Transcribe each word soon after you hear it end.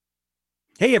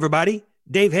Hey, everybody.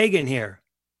 Dave Hagan here.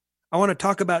 I want to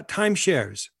talk about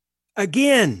timeshares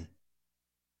again.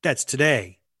 That's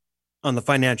today on the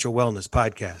Financial Wellness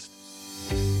Podcast.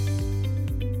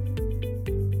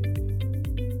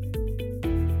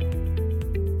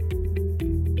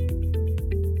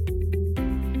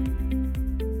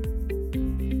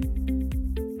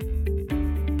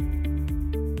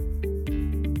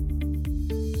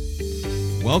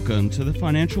 Welcome to the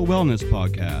Financial Wellness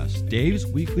Podcast, Dave's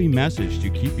weekly message to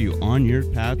keep you on your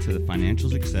path to the financial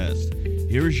success.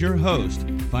 Here is your host,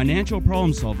 financial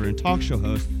problem solver and talk show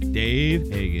host,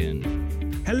 Dave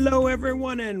Hagan. Hello,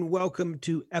 everyone, and welcome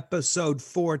to episode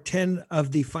 410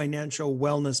 of the Financial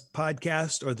Wellness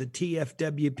Podcast, or the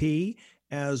TFWP,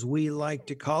 as we like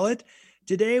to call it.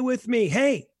 Today with me,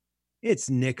 hey, it's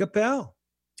Nick Appel.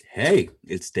 Hey,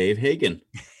 it's Dave Hagan.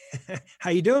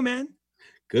 How you doing, man?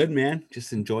 Good, man.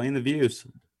 Just enjoying the views.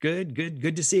 Good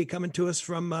to see you coming to us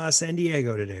from San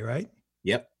Diego today, right?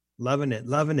 Yep. Loving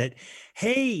it.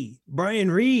 Hey,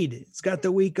 Brian Reed has got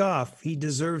the week off. He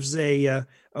deserves a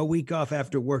week off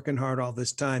after working hard all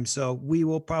this time. So we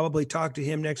will probably talk to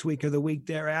him next week or the week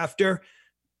thereafter.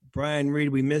 Brian Reed,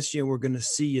 we miss you. We're going to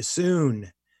see you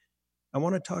soon. I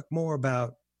want to talk more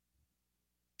about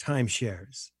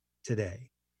timeshares today.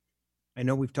 I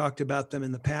know we've talked about them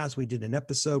in the past. We did an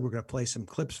episode. We're going to play some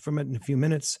clips from it in a few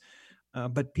minutes.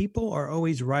 But people are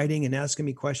always writing and asking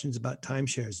me questions about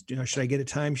timeshares. You know, should I get a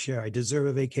timeshare? I deserve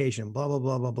a vacation, blah, blah,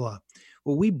 blah, blah, blah.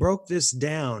 Well, we broke this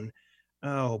down,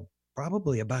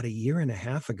 probably about a year and a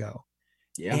half ago.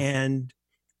 Yeah. And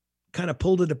kind of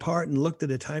pulled it apart and looked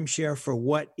at a timeshare for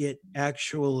what it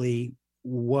actually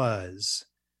was.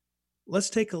 Let's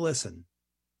take a listen.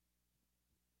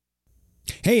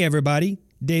 Hey, everybody.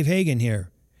 Dave Hagan here.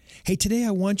 Hey, today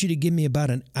I want you to give me about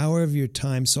an hour of your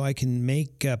time so I can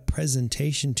make a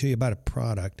presentation to you about a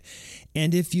product.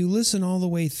 And if you listen all the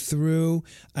way through,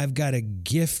 I've got a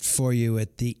gift for you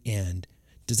at the end.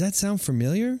 Does that sound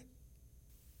familiar?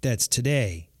 That's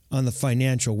today on the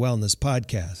Financial Wellness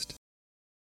Podcast.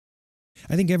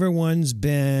 I think everyone's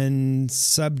been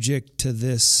subject to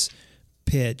this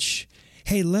pitch.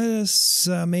 Hey, let us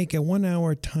make a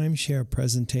 1-hour timeshare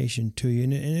presentation to you.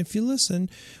 And if you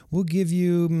listen, we'll give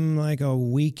you like a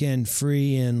weekend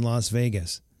free in Las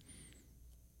Vegas.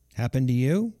 Happened to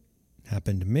you?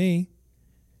 Happened to me.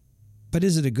 But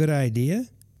is it a good idea?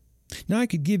 Now, I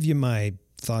could give you my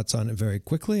thoughts on it very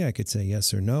quickly. I could say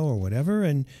yes or no or whatever.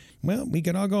 And, well, we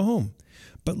could all go home.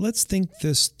 But let's think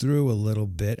this through a little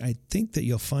bit. I think that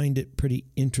you'll find it pretty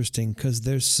interesting because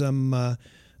there's some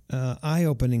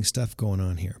eye-opening stuff going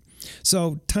on here.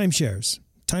 So timeshares.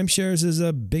 Timeshares is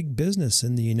a big business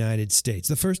in the United States.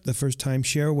 The first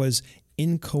timeshare was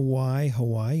in Kauai,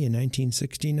 Hawaii in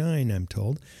 1969, I'm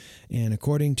told. And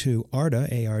according to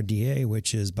ARDA, A-R-D-A,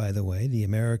 which is, by the way, the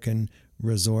American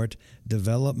Resort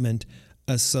Development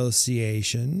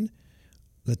Association,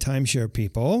 the timeshare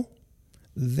people,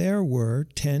 there were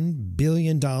 $10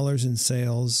 billion in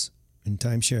sales, in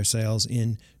timeshare sales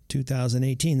in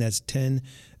 2018. That's $10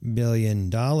 billion.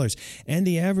 And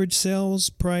the average sales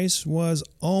price was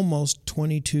almost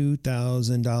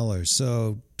 $22,000.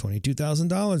 So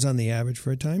 $22,000 on the average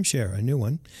for a timeshare, a new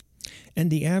one. And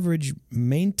the average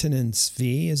maintenance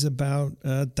fee is about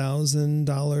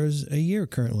 $1,000 a year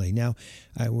currently. Now,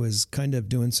 I was kind of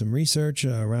doing some research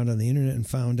around on the internet and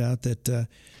found out that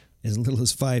as little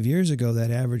as 5 years ago,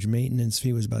 that average maintenance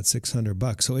fee was about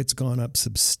 $600. So it's gone up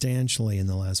substantially in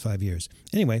the last 5 years.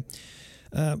 Anyway,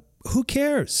 who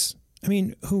cares? I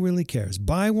mean, who really cares?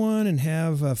 Buy one and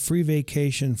have a free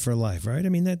vacation for life, right? I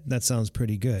mean, that sounds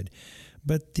pretty good.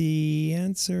 But the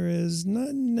answer is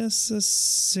not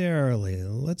necessarily.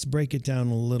 Let's break it down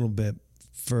a little bit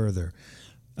further.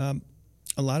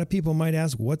 A lot of people might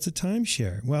ask, what's a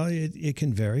timeshare? Well, it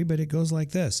can vary, but it goes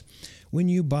like this. When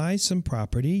you buy some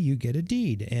property, you get a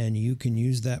deed, and you can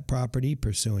use that property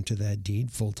pursuant to that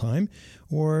deed full-time,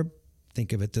 or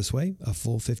think of it this way, a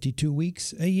full 52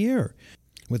 weeks a year.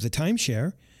 With a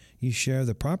timeshare, you share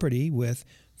the property with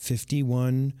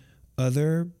 51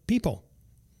 other people.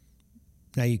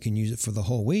 Now, you can use it for the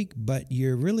whole week, but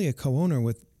you're really a co-owner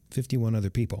with 51 other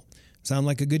people. Sound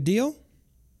like a good deal?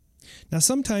 Now,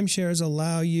 some timeshares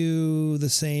allow you the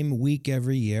same week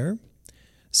every year.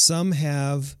 Some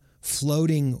have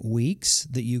floating weeks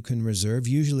that you can reserve,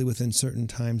 usually within certain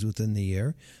times within the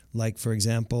year. Like, for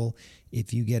example,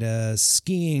 if you get a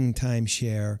skiing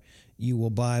timeshare, you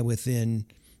will buy within,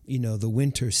 the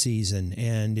winter season.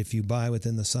 And if you buy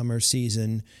within the summer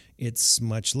season, it's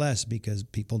much less because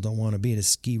people don't want to be at a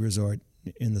ski resort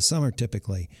in the summer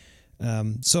typically.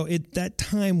 So that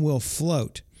time will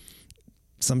float.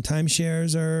 Some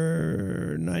timeshares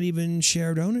are not even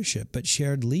shared ownership, but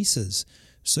shared leases.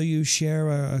 So you share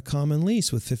a common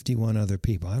lease with 51 other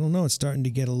people. I don't know. It's starting to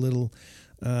get a little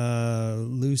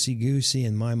loosey-goosey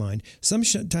in my mind. Some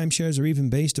timeshares are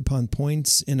even based upon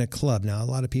points in a club. Now, a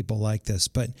lot of people like this,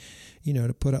 but,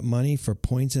 to put up money for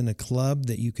points in a club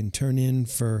that you can turn in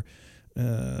for,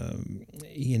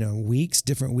 weeks,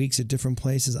 different weeks at different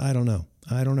places. I don't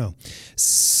know.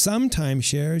 Some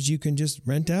timeshares you can just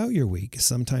rent out your week.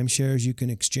 Some timeshares you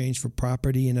can exchange for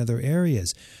property in other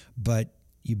areas, but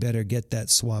you better get that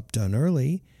swap done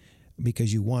early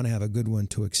because you want to have a good one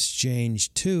to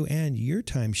exchange to, and your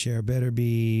timeshare better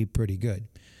be pretty good.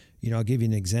 I'll give you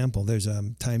an example. There's a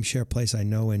timeshare place I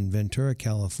know in Ventura,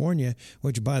 California,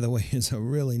 which, by the way, is a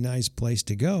really nice place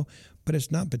to go, but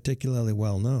it's not particularly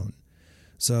well known.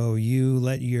 So you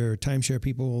let your timeshare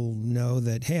people know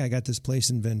that, hey, I got this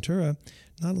place in Ventura.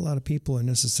 Not a lot of people are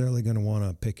necessarily going to want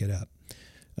to pick it up.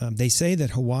 They say that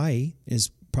Hawaii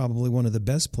is probably one of the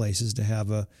best places to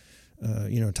have a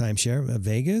timeshare.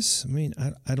 Vegas,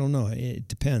 I don't know. It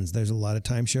depends. There's a lot of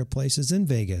timeshare places in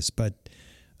Vegas, but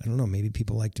I don't know. Maybe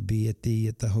people like to be at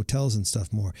the hotels and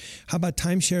stuff more. How about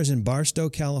timeshares in Barstow,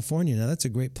 California? Now, that's a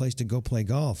great place to go play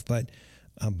golf, but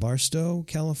Barstow,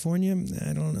 California,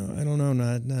 I don't know.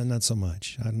 Not so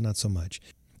much. Not so much.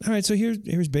 All right, so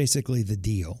here's basically the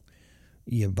deal.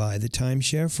 You buy the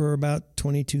timeshare for about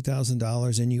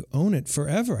 $22,000 and you own it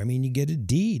forever. You get a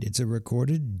deed. It's a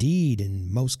recorded deed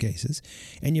in most cases.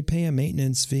 And you pay a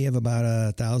maintenance fee of about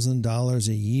 $1,000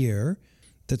 a year.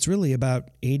 That's really about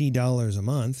 $80 a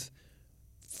month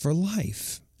for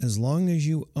life. As long as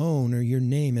you own or your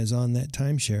name is on that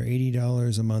timeshare,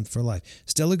 $80 a month for life.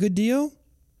 Still a good deal?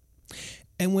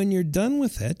 And when you're done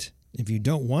with it, if you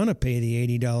don't want to pay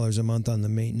the $80 a month on the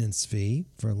maintenance fee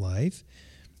for life,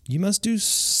 you must do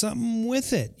something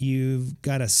with it. You've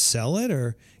got to sell it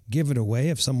or give it away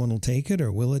if someone will take it,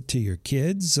 or will it to your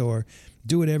kids, or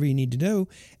do whatever you need to do.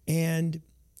 And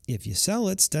if you sell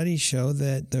it, studies show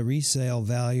that the resale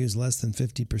value is less than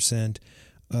 50%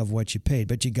 of what you paid.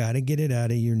 But you got to get it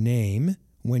out of your name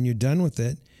when you're done with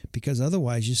it, because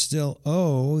otherwise you still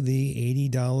owe the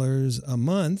 $80 a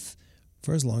month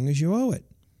for as long as you owe it.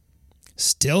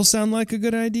 Still sound like a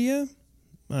good idea?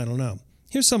 I don't know.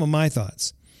 Here's some of my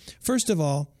thoughts. First of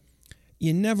all,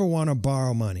 you never want to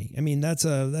borrow money. That's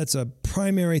a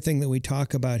primary thing that we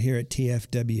talk about here at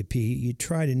TFWP. You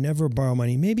try to never borrow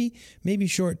money. Maybe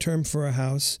short term for a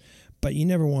house, but you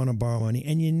never want to borrow money,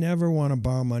 and you never want to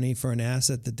borrow money for an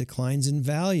asset that declines in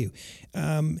value.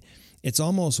 It's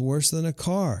almost worse than a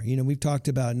car. We've talked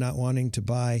about not wanting to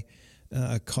buy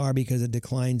a car because it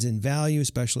declines in value,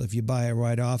 especially if you buy it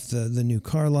right off the new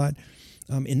car lot.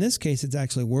 In this case, it's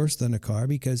actually worse than a car,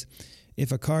 because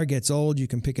if a car gets old, you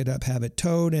can pick it up, have it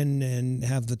towed, and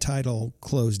have the title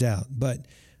closed out. But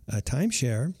a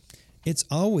timeshare, it's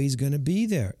always going to be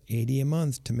there, $80 a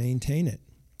month to maintain it.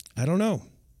 I don't know.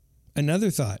 Another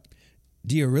thought,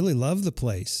 do you really love the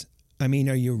place? Are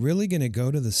you really going to go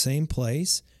to the same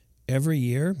place every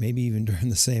year, maybe even during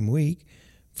the same week,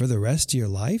 for the rest of your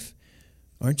life?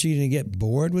 Aren't you going to get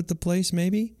bored with the place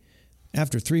maybe?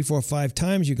 After 3, 4, 5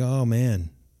 times, you go, oh man,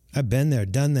 I've been there,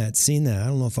 done that, seen that. I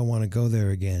don't know if I want to go there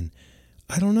again.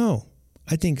 I don't know.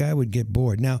 I think I would get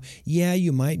bored. Now, yeah,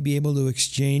 you might be able to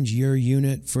exchange your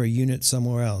unit for a unit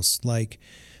somewhere else, like,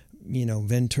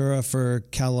 Ventura for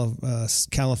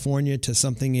California to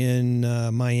something in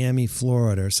Miami,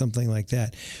 Florida, or something like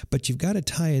that. But you've got to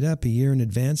tie it up a year in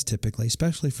advance typically,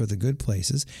 especially for the good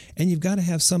places. And you've got to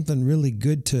have something really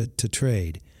good to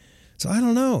trade. So I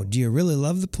don't know. Do you really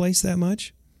love the place that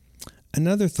much?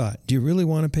 Another thought, do you really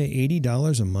want to pay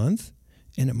 $80 a month?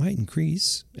 And it might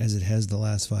increase, as it has the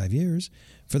last 5 years,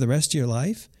 for the rest of your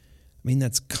life?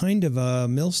 That's kind of a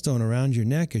millstone around your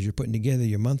neck as you're putting together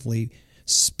your monthly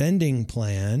spending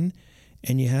plan,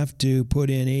 and you have to put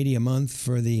in $80 a month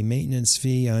for the maintenance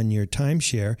fee on your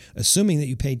timeshare, assuming that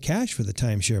you paid cash for the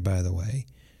timeshare, by the way.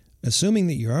 Assuming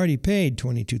that you already paid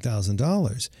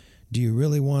 $22,000, do you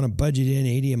really want to budget in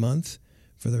 $80 a month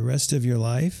for the rest of your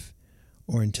life,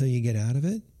 or until you get out of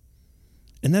it?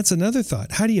 And that's another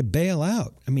thought. How do you bail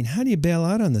out? How do you bail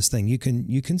out on this thing? You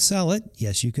can sell it.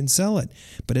 Yes, you can sell it,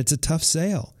 but it's a tough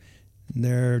sale.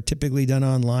 They're typically done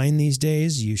online these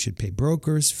days. You should pay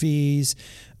broker's fees.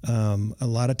 A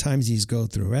lot of times these go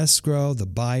through escrow. The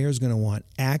buyer's going to want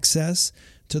access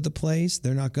to the place.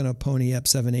 They're not going to pony up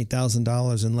 $7,000,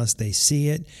 $8,000 unless they see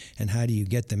it. And how do you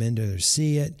get them in to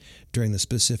see it during the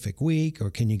specific week? Or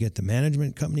can you get the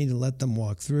management company to let them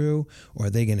walk through? Or are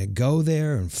they going to go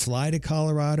there and fly to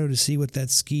Colorado to see what that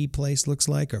ski place looks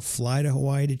like, or fly to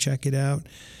Hawaii to check it out?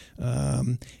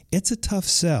 It's a tough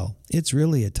sell. It's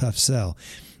really a tough sell.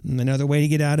 Another way to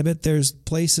get out of it, there's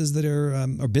places that are,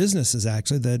 or businesses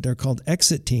actually, that are called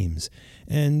exit teams.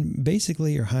 And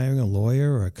basically you're hiring a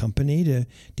lawyer or a company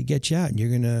to get you out. And you're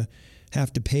going to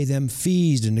have to pay them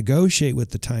fees to negotiate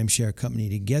with the timeshare company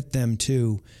to get them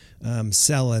to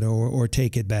sell it or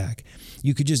take it back.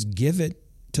 You could just give it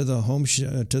to the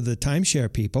to the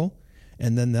timeshare people,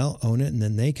 and then they'll own it, and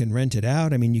then they can rent it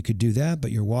out. I mean, you could do that,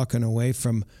 but you're walking away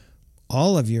from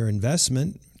all of your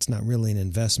investment. It's not really an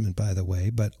investment, by the way,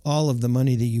 but all of the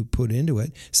money that you put into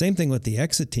it. Same thing with the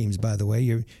exit teams, by the way.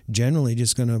 You're generally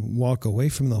just going to walk away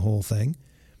from the whole thing.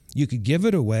 You could give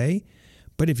it away,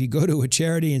 but if you go to a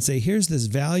charity and say, here's this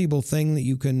valuable thing that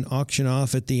you can auction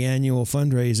off at the annual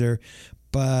fundraiser,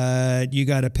 but you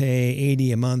got to pay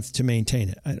 $80 a month to maintain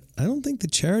it. I don't think the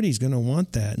charity is going to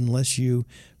want that unless you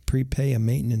prepay a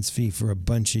maintenance fee for a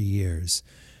bunch of years.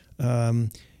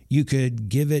 You could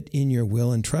give it in your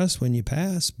will and trust when you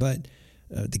pass, but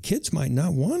the kids might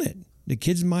not want it. The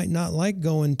kids might not like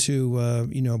going to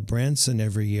Branson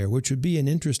every year, which would be an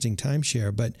interesting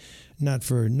timeshare, but not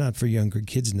for younger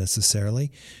kids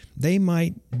necessarily. They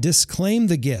might disclaim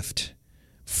the gift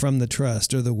from the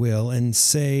trust or the will and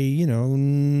say,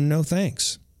 no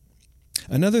thanks.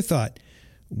 Another thought,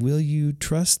 will you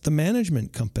trust the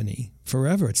management company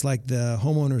forever? It's like the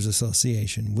homeowners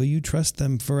association. Will you trust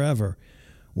them forever?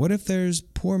 What if there's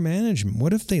poor management?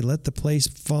 What if they let the place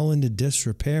fall into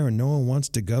disrepair and no one wants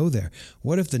to go there?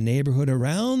 What if the neighborhood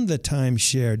around the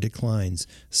timeshare declines,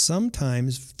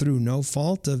 sometimes through no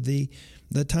fault of the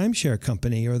timeshare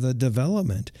company or the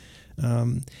development?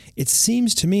 It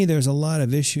seems to me there's a lot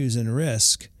of issues and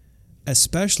risk,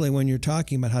 especially when you're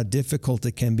talking about how difficult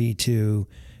it can be to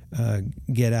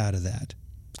get out of that.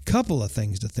 Couple of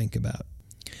things to think about.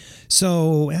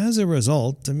 So as a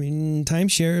result,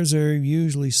 timeshares are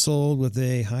usually sold with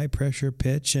a high pressure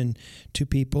pitch and to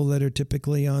people that are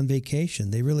typically on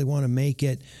vacation. They really want to make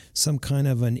it some kind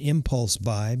of an impulse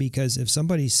buy, because if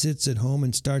somebody sits at home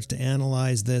and starts to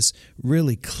analyze this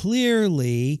really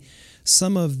clearly,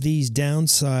 some of these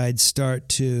downsides start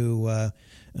to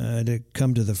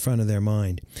come to the front of their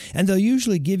mind. And they'll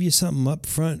usually give you something up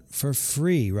front for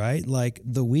free, right? Like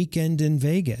the weekend in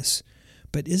Vegas.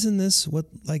 But isn't this what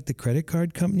like the credit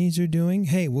card companies are doing?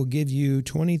 Hey, we'll give you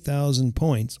 20,000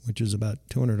 points, which is about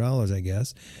 $200, I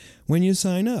guess, when you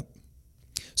sign up.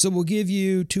 So we'll give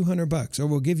you $200, or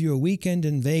we'll give you a weekend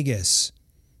in Vegas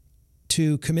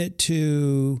to commit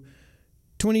to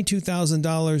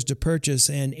 $22,000 to purchase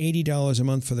and $80 a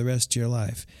month for the rest of your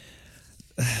life.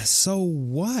 So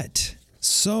what?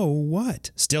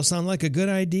 Still sound like a good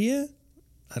idea?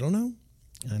 I don't know.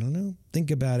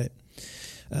 Think about it.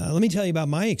 Let me tell you about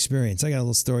my experience. I got a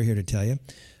little story here to tell you.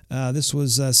 This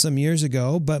was some years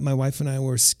ago, but my wife and I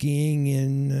were skiing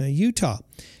in Utah,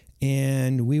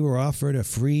 and we were offered a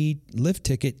free lift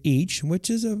ticket each, which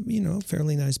is a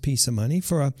fairly nice piece of money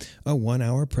for a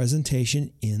 1-hour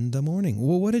presentation in the morning.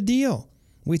 Well, what a deal.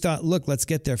 We thought, look, let's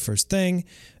get there first thing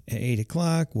at 8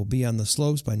 o'clock. We'll be on the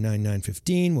slopes by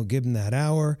 9:15. We'll give them that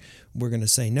hour. We're going to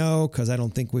say no because I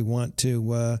don't think we want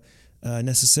to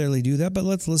necessarily do that, but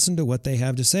let's listen to what they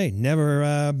have to say.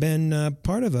 Never been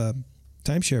part of a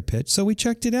timeshare pitch, so we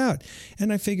checked it out.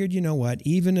 And I figured, you know what,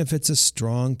 even if it's a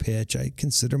strong pitch, I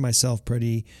consider myself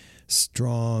pretty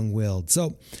strong-willed.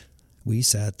 So we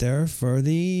sat there for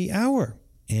the hour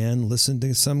and listened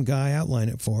to some guy outline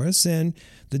it for us. And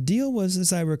the deal was,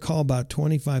 as I recall, about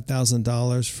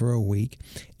 $25,000 for a week,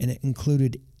 and it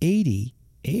included 80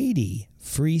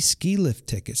 free ski lift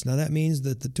tickets. Now that means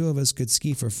that the two of us could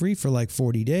ski for free for like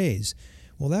 40 days.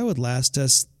 Well, that would last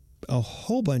us a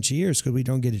whole bunch of years because we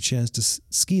don't get a chance to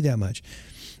ski that much.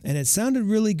 And it sounded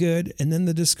really good. And then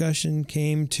the discussion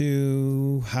came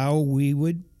to how we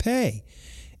would pay.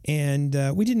 And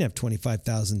we didn't have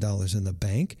 $25,000 in the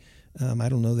bank. I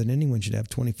don't know that anyone should have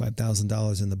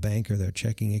 $25,000 in the bank or their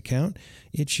checking account.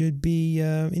 It should be,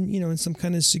 in some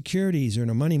kind of securities or in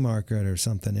a money market or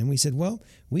something. And we said, well,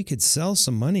 we could sell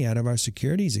some money out of our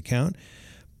securities account,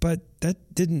 but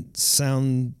that didn't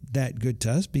sound that good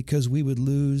to us because we would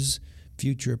lose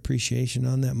future appreciation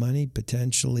on that money,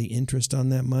 potentially interest on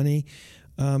that money,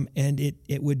 and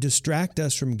it would distract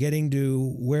us from getting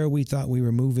to where we thought we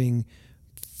were moving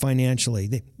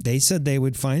financially. They said they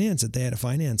would finance it. They had a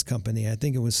finance company. I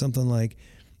think it was something like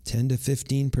 10 to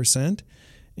 15%.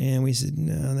 And we said,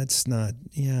 no, that's not,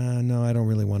 I don't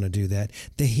really want to do that.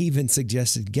 They even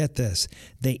suggested, get this,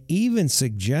 they even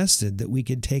suggested that we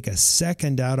could take a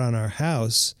second out on our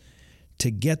house to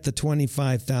get the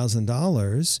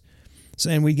 $25,000. So,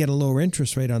 and we'd get a lower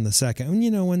interest rate on the second.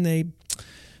 And, when they...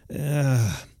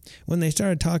 when they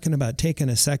started talking about taking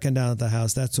a second out of the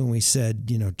house, that's when we said,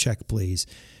 check please.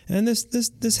 And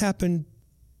this happened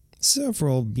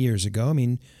several years ago. I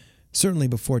mean, certainly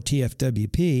before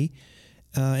TFWP,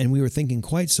 and we were thinking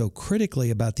quite so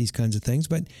critically about these kinds of things,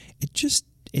 but it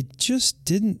just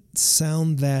didn't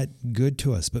sound that good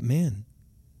to us. But man,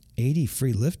 80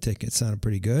 free lift tickets sounded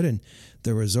pretty good, and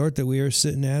the resort that we were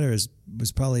sitting at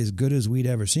was probably as good as we'd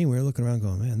ever seen. We were looking around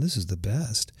going, man, this is the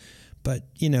best. But,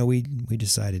 we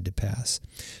decided to pass.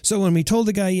 So when we told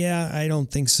the guy, yeah, I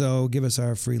don't think so, give us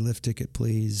our free lift ticket,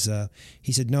 please,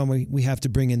 he said, no, we have to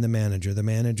bring in the manager. The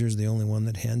manager's the only one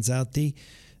that hands out the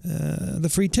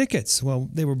free tickets. Well,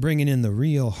 they were bringing in the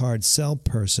real hard sell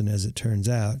person, as it turns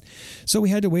out. So we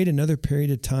had to wait another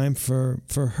period of time for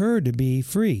her to be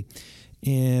free.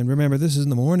 And remember, this is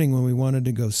in the morning when we wanted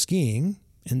to go skiing,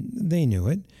 and they knew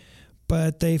it.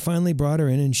 But they finally brought her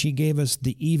in, and she gave us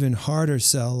the even harder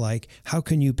sell, like, how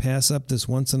can you pass up this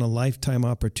once-in-a-lifetime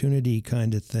opportunity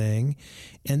kind of thing?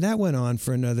 And that went on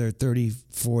for another 30,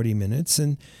 40 minutes.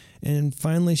 And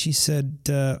finally she said,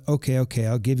 okay,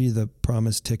 I'll give you the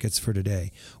promised tickets for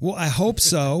today. Well, I hope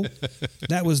so.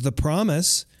 That was the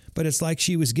promise. But it's like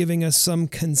she was giving us some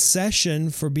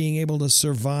concession for being able to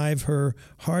survive her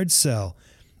hard sell.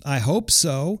 I hope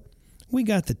so. We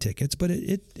got the tickets, but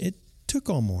it took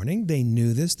all morning. They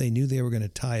knew this. They knew they were going to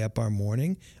tie up our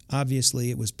morning. Obviously,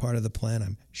 it was part of the plan,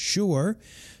 I'm sure.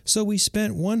 So we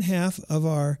spent one half of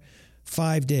our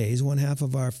 5 days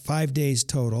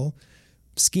total,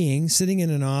 skiing, sitting in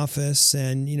an office,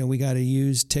 and, we got a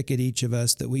used ticket, each of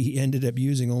us, that we ended up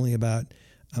using only about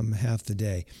half the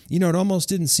day. It almost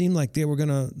didn't seem like they were going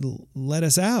to let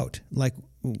us out. Like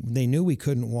they knew we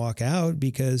couldn't walk out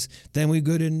because then we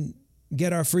couldn't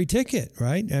get our free ticket,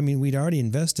 right? I mean, we'd already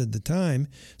invested the time,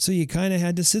 so you kind of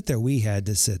had to sit there. We had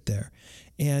to sit there.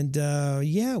 And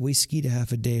we skied a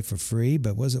half a day for free,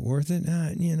 but was it worth it?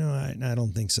 I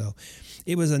don't think so.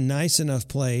 It was a nice enough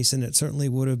place, and it certainly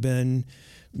would have been,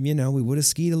 we would have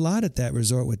skied a lot at that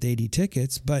resort with 80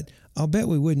 tickets, but I'll bet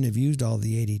we wouldn't have used all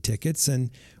the 80 tickets,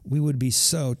 and we would be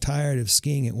so tired of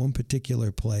skiing at one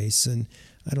particular place, and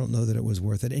I don't know that it was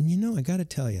worth it. And I got to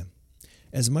tell you,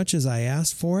 as much as I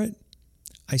asked for it,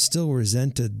 I still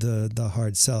resented the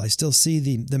hard sell. I still see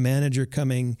the manager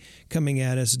coming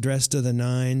at us dressed to the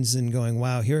nines and going,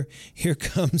 wow, here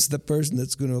comes the person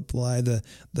that's going to apply the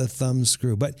thumb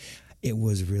screw. But it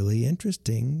was really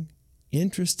interesting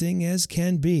as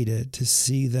can be to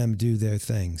see them do their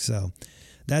thing. So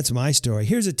that's my story.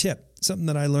 Here's a tip, something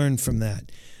that I learned from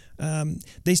that.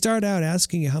 They start out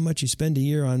asking you how much you spend a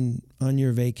year on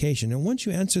your vacation. And once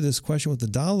you answer this question with the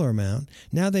dollar amount,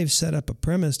 now they've set up a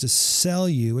premise to sell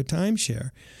you a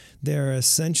timeshare. They're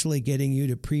essentially getting you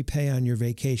to prepay on your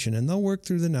vacation. And they'll work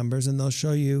through the numbers and they'll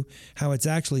show you how it's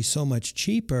actually so much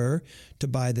cheaper to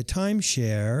buy the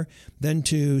timeshare than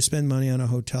to spend money on a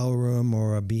hotel room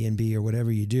or a B&B or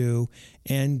whatever you do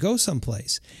and go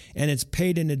someplace. And it's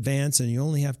paid in advance and you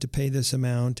only have to pay this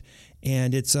amount.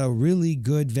 And it's a really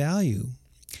good value.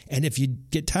 And if you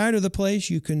get tired of the place,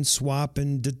 you can swap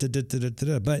and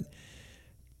but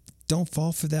don't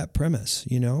fall for that premise,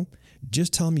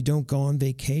 Just tell them you don't go on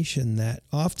vacation that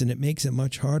often. It makes it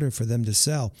much harder for them to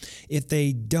sell. If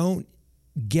they don't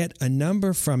get a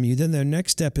number from you, then their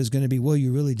next step is going to be, well,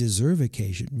 you really deserve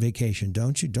vacation,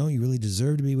 don't you? Don't you really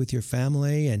deserve to be with your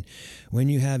family? And when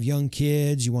you have young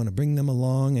kids, you want to bring them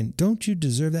along. And don't you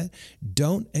deserve that?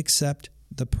 Don't accept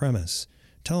the premise.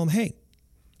 Tell them, hey,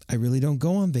 I really don't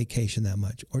go on vacation that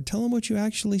much. Or tell them what you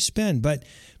actually spend. But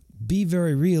be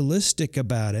very realistic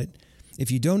about it. If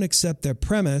you don't accept their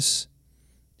premise,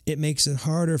 it makes it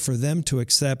harder for them to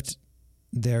accept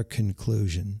their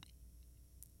conclusion.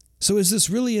 So is this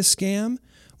really a scam?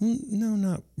 Well, no,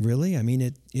 not really. I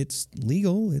mean, it's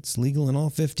legal. It's legal in all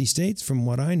 50 states from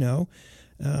what I know.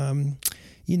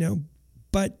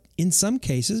 But in some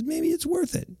cases, maybe it's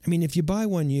worth it. I mean, if you buy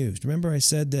one used, remember I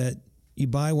said that you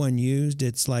buy one used,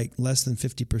 it's like less than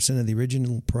 50% of the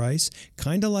original price.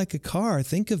 Kind of like a car.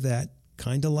 Think of that.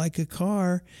 Kind of like a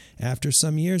car. After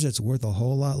some years, it's worth a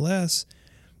whole lot less.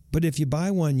 But if you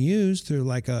buy one used through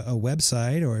like a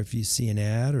website, or if you see an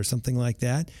ad or something like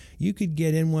that, you could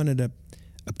get in one at a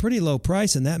pretty low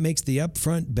price, and that makes the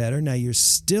upfront better. Now, you're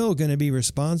still going to be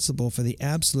responsible for the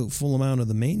absolute full amount of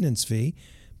the maintenance fee.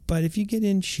 But if you get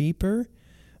in cheaper,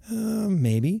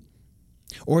 maybe.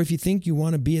 Or if you think you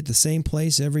want to be at the same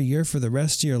place every year for the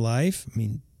rest of your life, I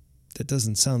mean, that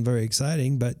doesn't sound very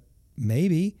exciting, but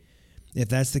maybe. If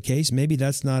that's the case, maybe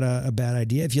that's not a bad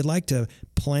idea. If you'd like to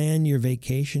plan your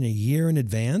vacation a year in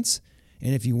advance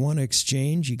And if you want to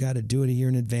exchange, you got to do it a year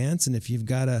in advance. And if you've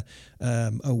got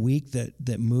a week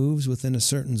that moves within a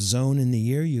certain zone in the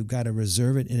year, you've got to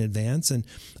reserve it in advance. And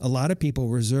a lot of people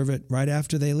reserve it right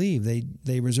after they leave.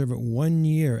 They reserve it 1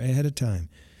 year ahead of time.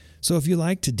 So if you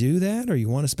like to do that, or you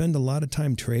want to spend a lot of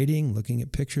time trading, looking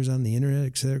at pictures on the internet,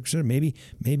 et cetera, maybe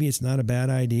it's not a bad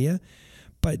idea.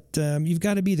 But you've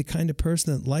got to be the kind of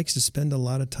person that likes to spend a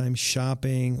lot of time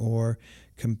shopping or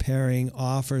comparing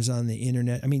offers on the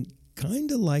internet. I mean,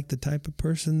 kind of like the type of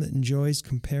person that enjoys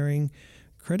comparing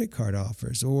credit card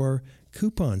offers or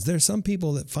coupons. There are some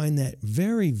people that find that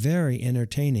very, very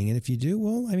entertaining. And if you do,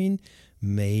 well, I mean,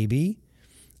 maybe.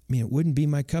 It wouldn't be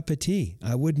my cup of tea.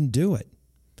 I wouldn't do it.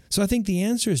 So I think the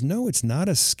answer is no, it's not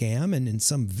a scam. And in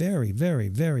some very, very,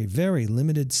 very, very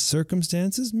limited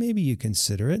circumstances, maybe you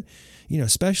consider it.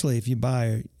 Especially if you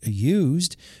buy a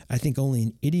used. I think only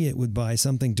an idiot would buy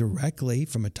something directly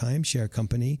from a timeshare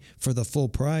company for the full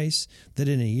price that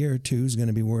in a year or two is going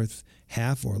to be worth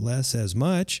half or less as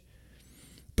much.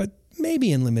 But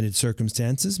maybe in limited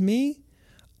circumstances,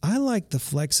 I like the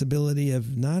flexibility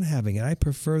of not having it. I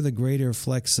prefer the greater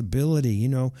flexibility.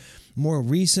 More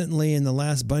recently in the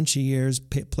last bunch of years,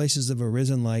 places have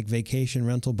arisen like Vacation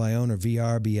Rental by Owner,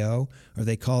 VRBO, or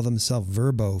they call themselves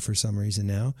Vrbo for some reason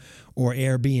now, or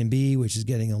Airbnb, which is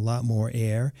getting a lot more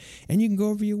air. And you can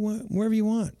go wherever you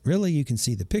want. Really, you can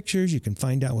see the pictures. You can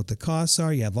find out what the costs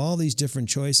are. You have all these different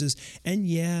choices. And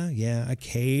yeah,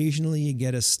 occasionally you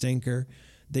get a stinker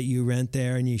that you rent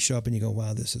there and you show up and you go,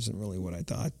 wow, this isn't really what I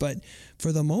thought. But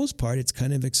for the most part, it's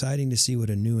kind of exciting to see what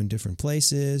a new and different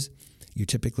place is. You're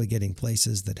typically getting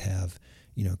places that have,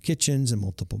 kitchens and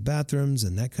multiple bathrooms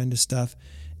and that kind of stuff.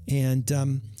 And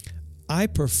I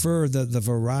prefer the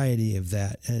variety of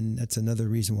that. And that's another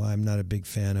reason why I'm not a big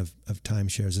fan of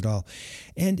timeshares at all.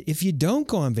 And if you don't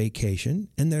go on vacation,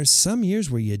 and there's some years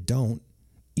where you don't,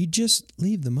 you just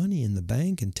leave the money in the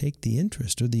bank and take the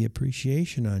interest or the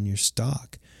appreciation on your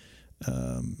stock.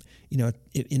 In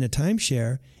a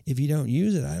timeshare, if you don't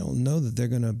use it, I don't know that they're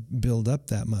going to build up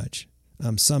that much.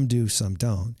 Some do, some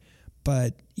don't.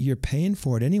 But you're paying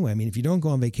for it anyway. If you don't go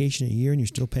on vacation a year and you're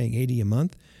still paying $80 a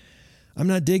month, I'm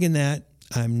not digging that.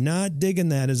 I'm not digging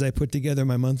that as I put together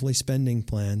my monthly spending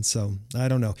plan. So I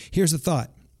don't know. Here's a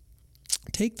thought.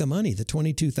 Take the money, the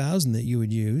 $22,000 that you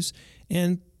would use,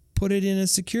 and put it in a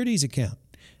securities account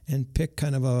and pick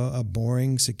kind of a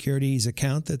boring securities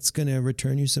account that's going to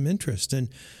return you some interest. And,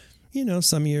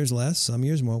 some years less, some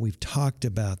years more. We've talked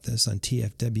about this on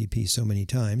TFWP so many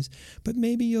times, but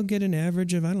maybe you'll get an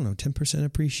average of, 10%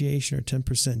 appreciation or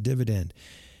 10% dividend.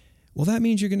 Well, that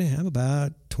means you're going to have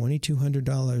about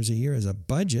 $2,200 a year as a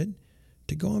budget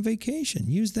to go on vacation.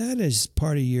 Use that as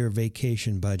part of your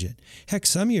vacation budget. Heck,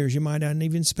 some years you might not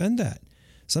even spend that.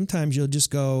 Sometimes you'll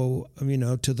just go,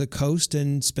 to the coast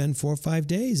and spend 4 or 5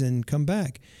 days and come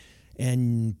back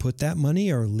and put that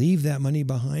money or leave that money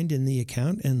behind in the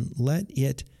account and let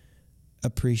it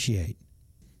appreciate.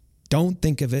 Don't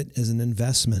think of it as an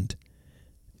investment.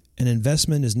 An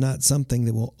investment is not something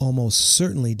that will almost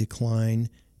certainly decline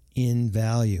in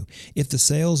value. If the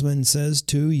salesman says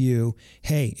to you,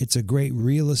 hey, it's a great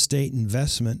real estate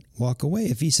investment, walk away.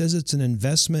 If he says it's an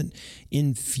investment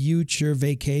in future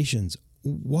vacations,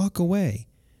 walk away.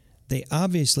 They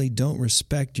obviously don't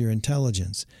respect your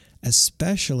intelligence,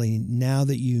 especially now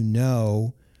that you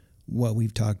know what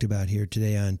we've talked about here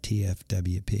today on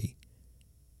TFWP.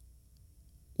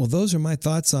 Well, those are my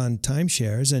thoughts on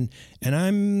timeshares, and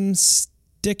I'm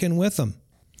sticking with them.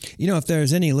 If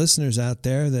there's any listeners out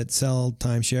there that sell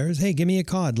timeshares, hey, give me a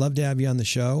call. I'd love to have you on the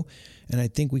show. And I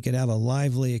think we could have a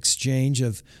lively exchange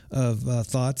of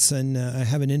thoughts and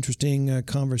have an interesting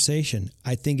conversation.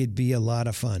 I think it'd be a lot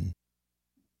of fun.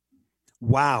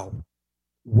 Wow.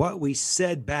 What we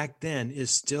said back then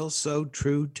is still so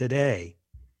true today.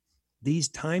 These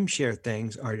timeshare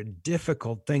things are a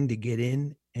difficult thing to get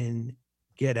in and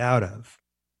get out of.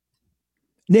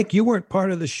 Nick, you weren't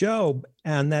part of the show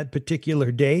on that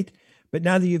particular date, but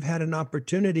now that you've had an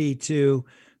opportunity to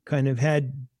kind of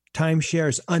had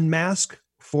timeshares unmasked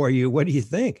for you, what do you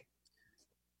think?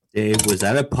 Dave, was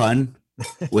that a pun?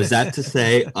 Was that to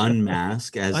say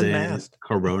unmask as unmasked. In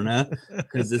Corona?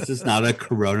 Because this is not a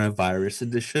coronavirus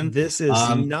edition. This is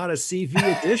not a CV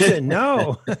edition.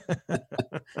 No.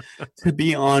 To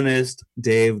be honest,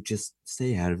 Dave, just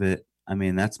stay out of it.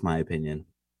 That's my opinion.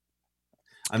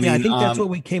 I think that's what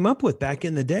we came up with back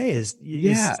in the day is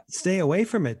stay away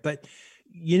from it. But,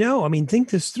 think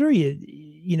this through.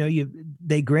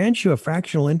 They grant you a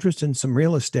fractional interest in some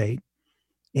real estate.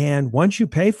 And once you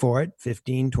pay for it,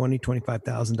 $15,000, $20,000,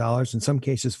 $25,000, in some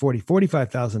cases $40,000,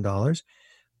 $45,000,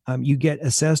 you get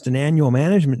assessed an annual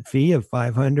management fee of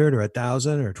 $500 or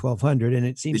 $1,000 or $1,200, and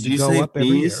it seems to go up every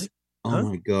year. Oh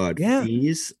my God. Yeah.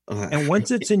 Fees. And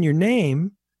once it's in your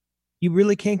name, you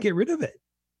really can't get rid of it.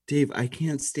 Dave, I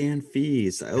can't stand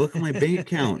fees. I look at my bank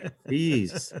account,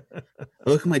 fees. I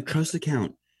look at my trust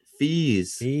account,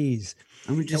 fees.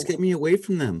 I mean, just get me away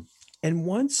from them. And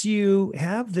once you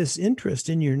have this interest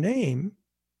in your name,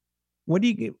 what are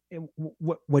you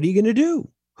going to do?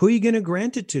 Who are you going to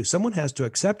grant it to? Someone has to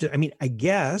accept it. I mean, I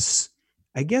guess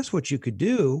what you could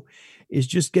do is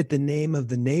just get the name of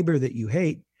the neighbor that you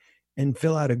hate and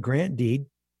fill out a grant deed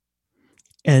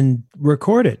and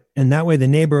record it. And that way the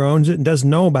neighbor owns it and doesn't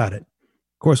know about it.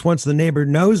 Of course, once the neighbor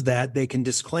knows that, they can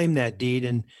disclaim that deed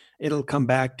and it'll come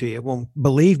back to you. It won't,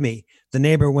 believe me, the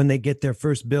neighbor, when they get their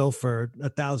first bill for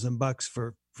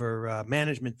 $1,000 for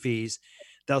management fees,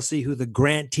 they'll see who the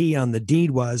grantee on the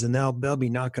deed was, and they'll be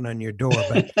knocking on your door.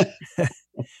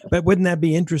 But wouldn't that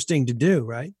be interesting to do,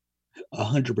 right?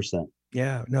 100%.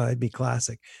 Yeah, no, it'd be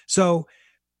classic. So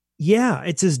yeah,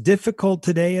 it's as difficult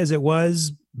today as it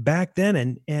was back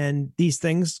then. And these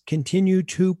things continue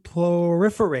to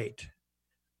proliferate.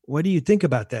 What do you think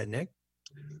about that, Nick?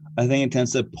 I think it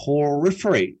tends to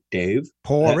proliferate, Dave.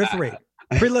 Proliferate.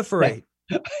 Proliferate.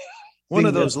 One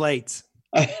of those lates.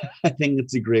 I think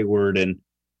it's a great word. And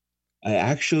I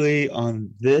actually, on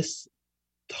this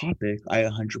topic, I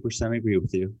 100% agree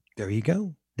with you. There you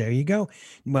go. There you go.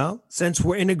 Well, since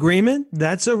we're in agreement,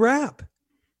 that's a wrap.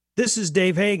 This is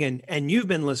Dave Hagan, and you've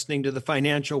been listening to the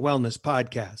Financial Wellness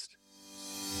Podcast.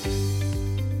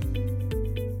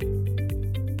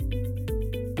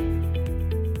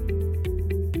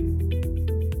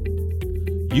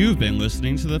 You've been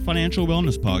listening to the Financial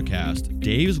Wellness Podcast,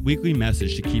 Dave's weekly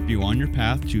message to keep you on your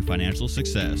path to financial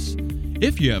success.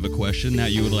 If you have a question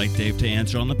that you would like Dave to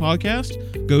answer on the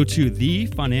podcast, go to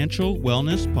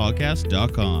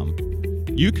thefinancialwellnesspodcast.com.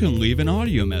 You can leave an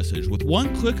audio message with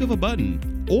one click of a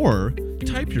button, or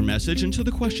type your message into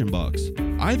the question box.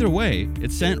 Either way,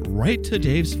 it's sent right to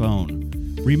Dave's phone.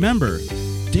 Remember,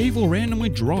 Dave will randomly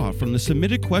draw from the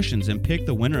submitted questions and pick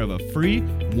the winner of a free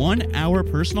 1-hour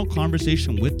personal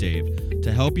conversation with Dave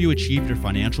to help you achieve your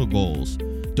financial goals.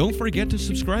 Don't forget to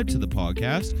subscribe to the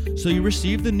podcast so you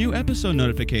receive the new episode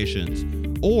notifications,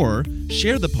 or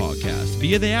share the podcast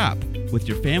via the app with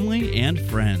your family and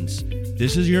friends.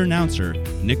 This is your announcer,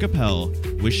 Nick Appel,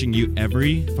 wishing you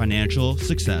every financial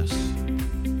success.